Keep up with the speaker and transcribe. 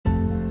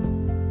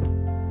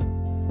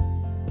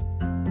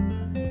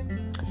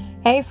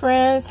Hey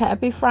friends,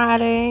 happy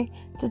Friday.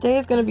 Today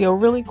is going to be a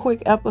really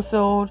quick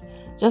episode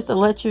just to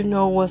let you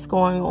know what's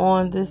going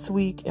on this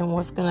week and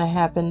what's going to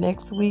happen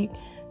next week.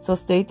 So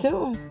stay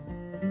tuned.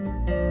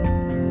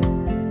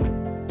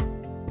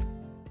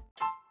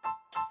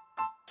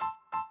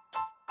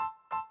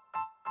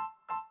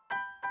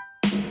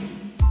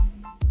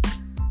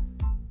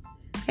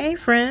 Hey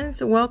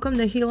friends, welcome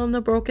to Healing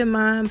the Broken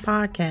Mind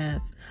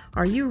podcast.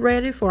 Are you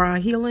ready for our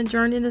healing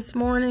journey this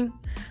morning?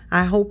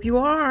 I hope you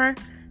are.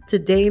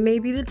 Today may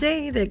be the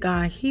day that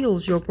God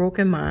heals your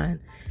broken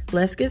mind.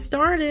 Let's get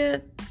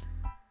started.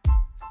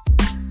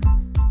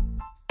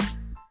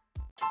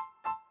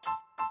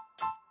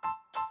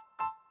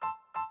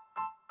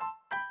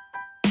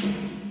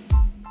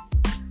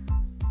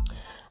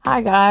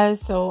 Hi guys,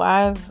 so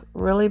I've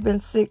really been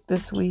sick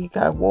this week.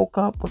 I woke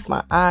up with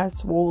my eyes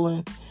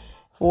swollen,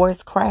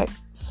 voice cracked,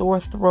 sore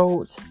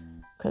throat,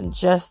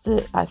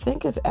 congested. I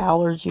think it's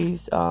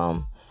allergies.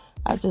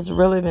 I've just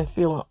really been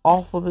feeling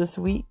awful this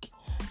week.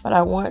 But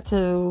I want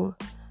to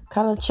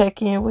kind of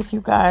check in with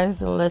you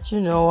guys and let you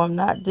know I'm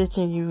not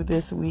ditching you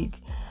this week.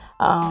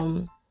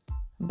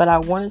 But I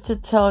wanted to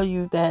tell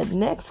you that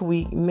next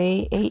week,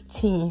 May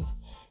 18th,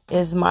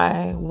 is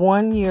my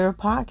 1-year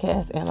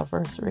podcast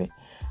anniversary.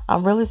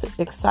 I'm really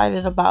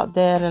excited about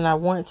that, and I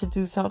want to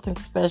do something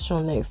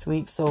special next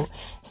week. So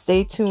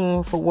stay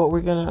tuned for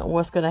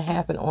what's gonna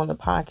happen on the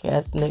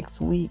podcast next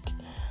week.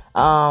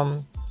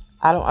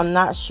 I'm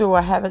not sure.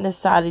 I haven't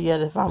decided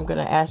yet if I'm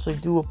gonna actually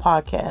do a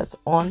podcast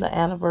on the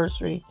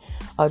anniversary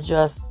or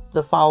just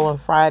the following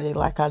Friday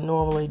like I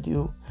normally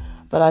do.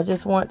 But I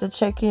just want to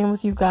check in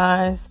with you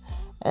guys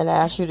and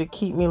ask you to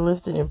keep me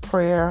lifted in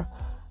prayer.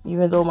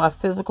 Even though my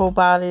physical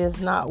body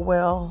is not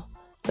well,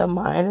 the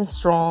mind is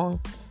strong,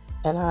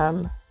 and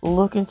I'm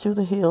looking to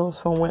the hills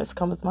from whence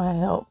cometh my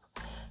help.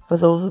 For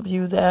those of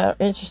you that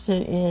are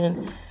interested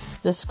in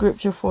the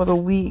scripture for the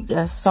week,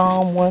 that's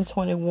Psalm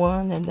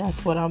 121, and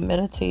that's what I'm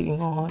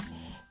meditating on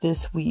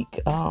this week.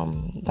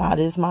 God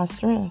is my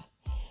strength,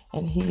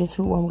 and He is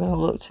who I'm going to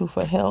look to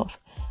for health.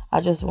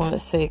 I just want to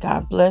say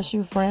God bless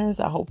you, friends.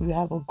 I hope you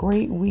have a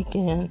great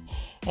weekend,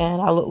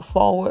 and I look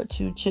forward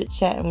to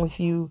chit-chatting with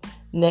you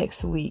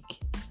next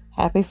week.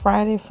 Happy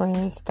Friday,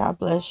 friends. God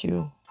bless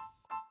you.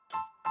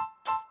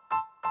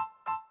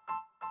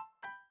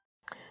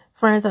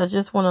 Friends, I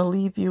just want to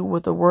leave you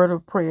with a word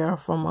of prayer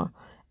from an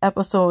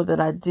episode that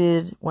I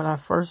did when I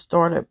first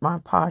started my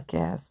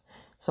podcast.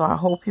 So I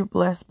hope you're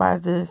blessed by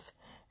this,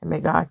 and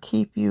may God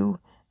keep you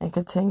and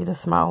continue to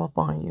smile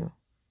upon you.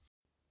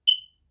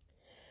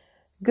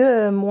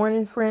 Good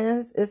morning,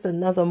 friends. It's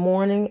another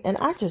morning, and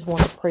I just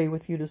want to pray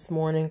with you this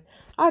morning.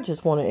 I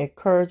just want to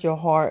encourage your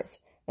hearts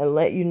and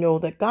let you know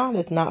that God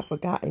has not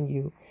forgotten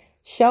you.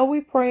 Shall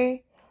we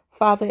pray?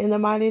 Father, in the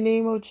mighty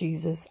name of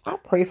Jesus, I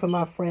pray for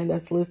my friend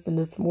that's listening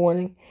this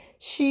morning.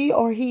 She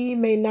or he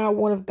may not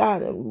want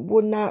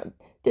to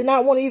did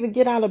not want to even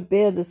get out of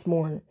bed this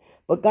morning.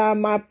 But God,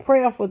 my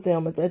prayer for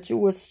them is that you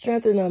would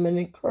strengthen them and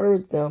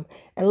encourage them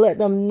and let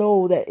them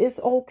know that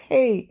it's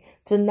okay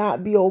to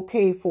not be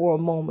okay for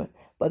a moment,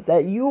 but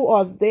that you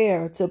are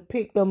there to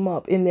pick them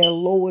up in their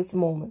lowest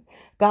moment.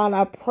 God,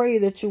 I pray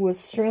that you would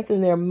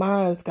strengthen their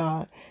minds,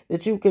 God,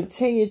 that you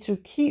continue to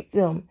keep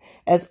them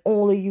as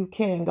only you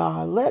can,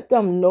 God. Let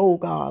them know,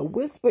 God,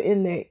 whisper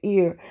in their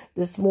ear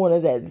this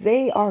morning that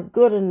they are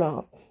good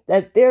enough,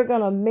 that they're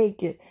going to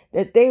make it,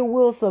 that they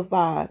will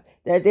survive,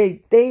 that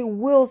they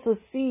will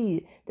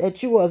succeed,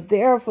 that you are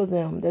there for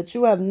them, that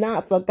you have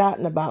not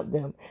forgotten about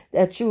them,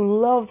 that you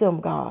love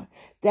them, God.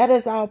 That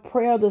is our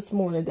prayer this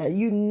morning, that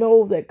you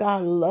know that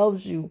God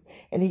loves you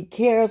and He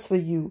cares for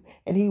you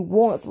and He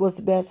wants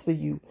what's best for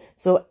you.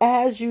 So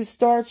as you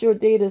start your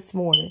day this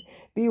morning,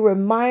 be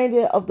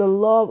reminded of the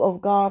love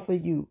of God for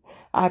you.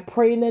 I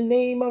pray in the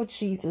name of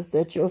Jesus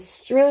that your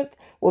strength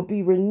will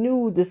be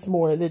renewed this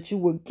morning, that you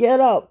will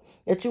get up,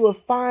 that you will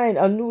find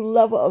a new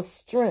level of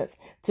strength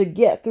to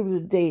get through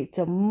the day,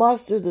 to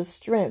muster the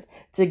strength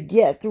to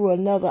get through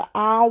another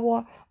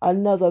hour,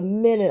 another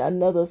minute,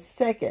 another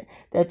second,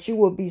 that you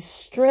will be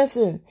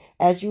strengthened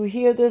as you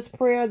hear this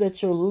prayer,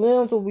 that your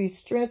limbs will be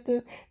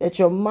strengthened, that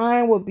your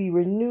mind will be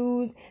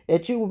renewed,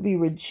 that you will be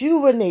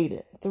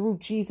rejuvenated through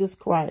Jesus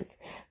Christ.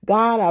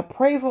 God, I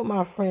pray for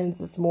my friends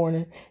this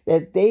morning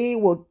that they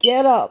will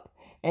get up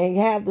and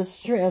have the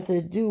strength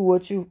to do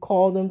what you've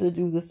called them to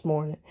do this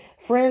morning.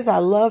 Friends, I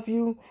love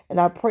you, and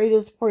I pray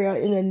this prayer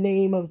in the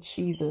name of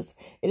Jesus.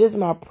 It is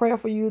my prayer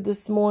for you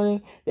this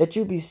morning that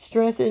you be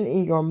strengthened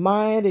in your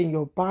mind and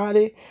your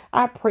body.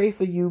 I pray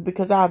for you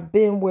because I've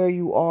been where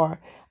you are.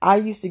 I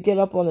used to get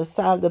up on the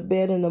side of the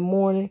bed in the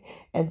morning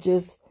and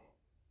just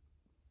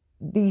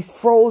be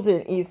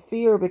frozen in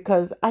fear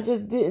because I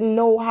just didn't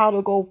know how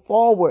to go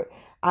forward.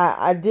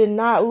 I did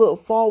not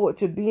look forward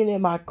to being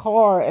in my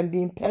car and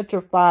being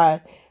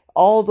petrified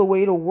all the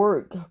way to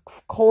work,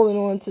 holding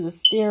on to the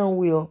steering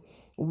wheel,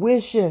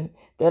 wishing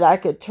that I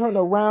could turn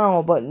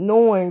around, but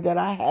knowing that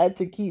I had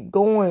to keep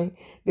going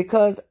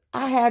because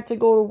I had to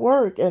go to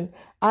work and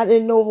I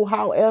didn't know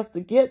how else to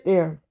get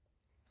there.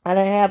 I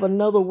didn't have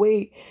another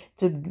way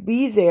to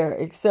be there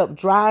except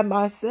drive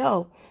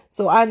myself.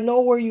 So I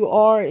know where you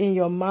are in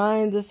your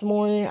mind this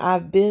morning.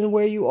 I've been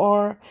where you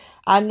are.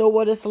 I know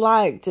what it's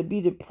like to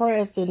be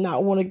depressed and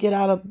not want to get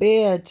out of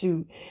bed,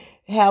 to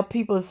have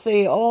people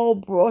say, "Oh,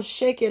 bro,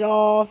 shake it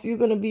off. You're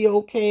going to be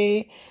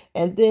okay."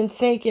 And then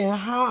thinking,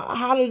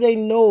 how do they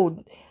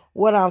know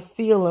what I'm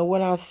feeling,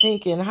 what I'm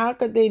thinking? How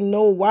could they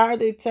know? Why are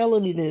they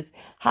telling me this?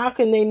 How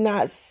can they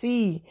not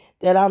see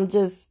that I'm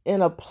just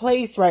in a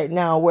place right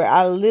now where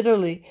I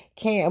literally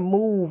can't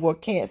move or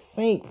can't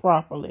think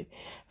properly?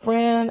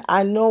 Friend,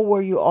 I know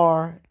where you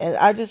are, and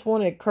I just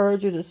want to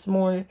encourage you this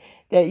morning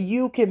that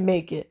you can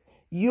make it.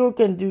 You're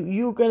going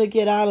to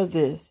get out of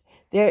this.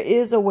 There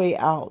is a way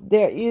out.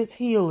 There is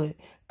healing.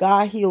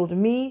 God healed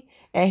me,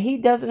 and he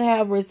doesn't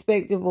have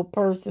respectable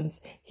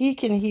persons. He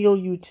can heal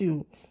you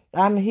too.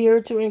 I'm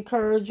here to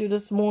encourage you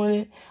this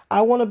morning.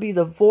 I want to be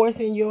the voice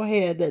in your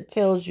head that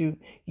tells you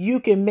you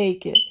can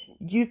make it.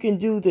 You can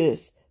do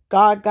this.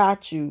 God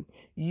got you.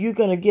 You're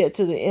going to get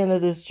to the end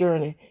of this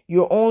journey.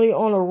 You're only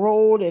on a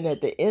road, and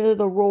at the end of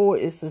the road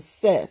is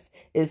success,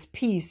 is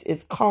peace,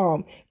 is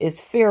calm,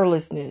 is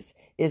fearlessness,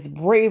 is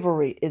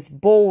bravery, is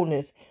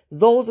boldness.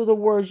 Those are the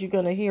words you're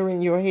going to hear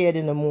in your head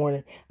in the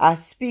morning. I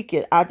speak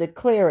it. I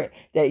declare it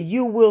that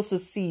you will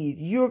succeed.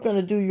 You're going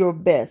to do your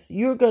best.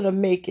 You're going to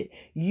make it.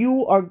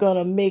 You are going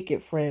to make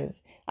it,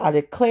 friends. I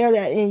declare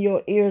that in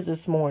your ears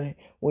this morning.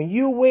 When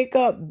you wake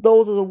up,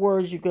 those are the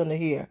words you're going to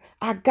hear.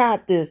 I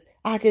got this.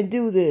 I can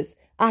do this.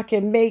 I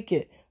can make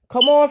it.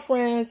 Come on,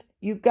 friends.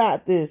 You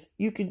got this.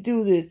 You can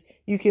do this.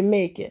 You can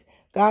make it.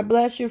 God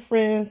bless you,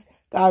 friends.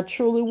 God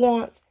truly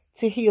wants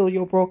to heal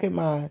your broken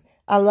mind.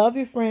 I love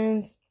you,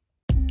 friends.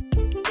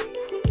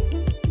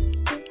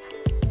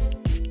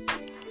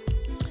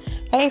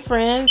 Hey,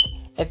 friends.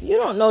 If you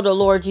don't know the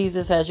Lord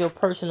Jesus as your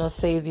personal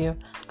Savior,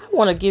 I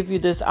want to give you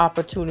this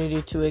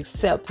opportunity to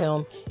accept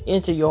him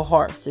into your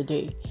hearts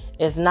today.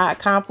 It's not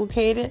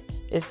complicated.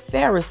 It's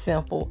very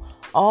simple.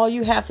 All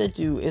you have to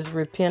do is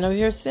repent of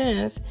your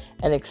sins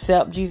and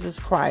accept Jesus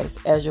Christ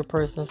as your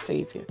personal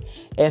Savior.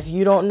 If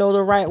you don't know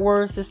the right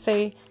words to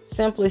say,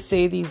 simply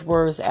say these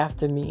words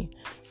after me.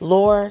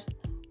 Lord,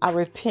 I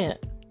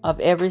repent of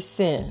every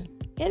sin,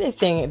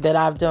 anything that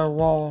I've done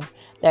wrong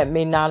that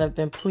may not have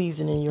been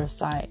pleasing in your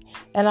sight,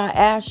 and I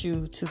ask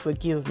you to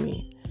forgive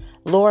me.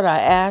 Lord, I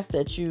ask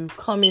that you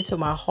come into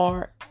my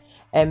heart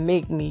and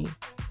make me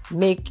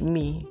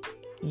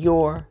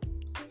your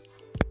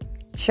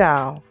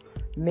child.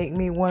 Make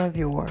me one of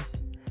yours.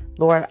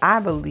 Lord, I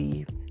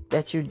believe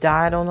that you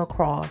died on the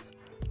cross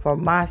for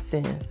my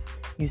sins.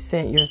 You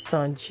sent your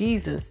son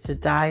Jesus to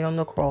die on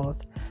the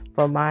cross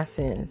for my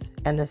sins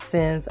and the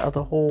sins of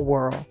the whole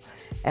world.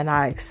 And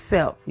I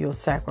accept your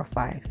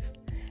sacrifice.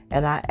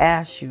 And I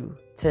ask you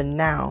to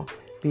now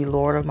be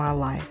Lord of my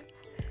life.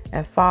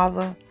 And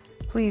Father,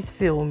 please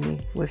fill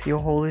me with your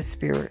Holy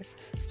Spirit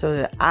so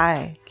that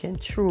I can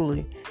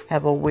truly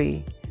have a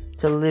way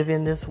to live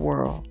in this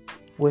world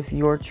with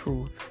your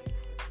truth.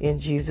 In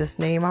Jesus'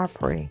 name I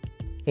pray.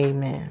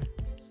 Amen.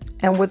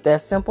 And with that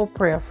simple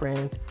prayer,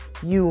 friends,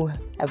 you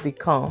have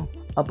become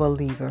a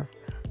believer.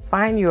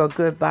 Find you a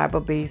good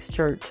Bible-based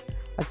church,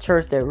 a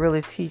church that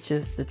really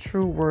teaches the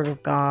true word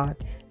of God.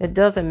 It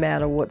doesn't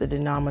matter what the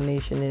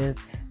denomination is,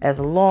 as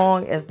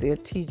long as they're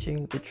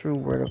teaching the true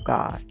word of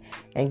God.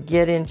 And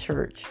get in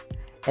church.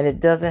 And it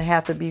doesn't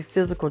have to be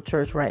physical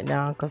church right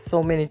now because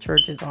so many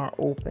churches aren't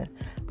open.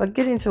 But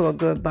get into a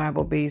good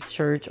Bible-based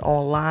church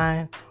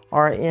online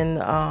or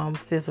in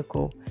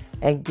physical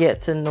and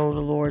get to know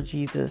the Lord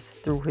Jesus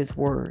through his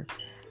word.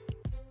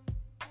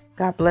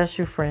 God bless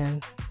you,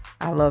 friends.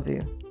 I love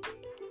you.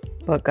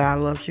 But God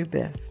loves you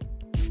best.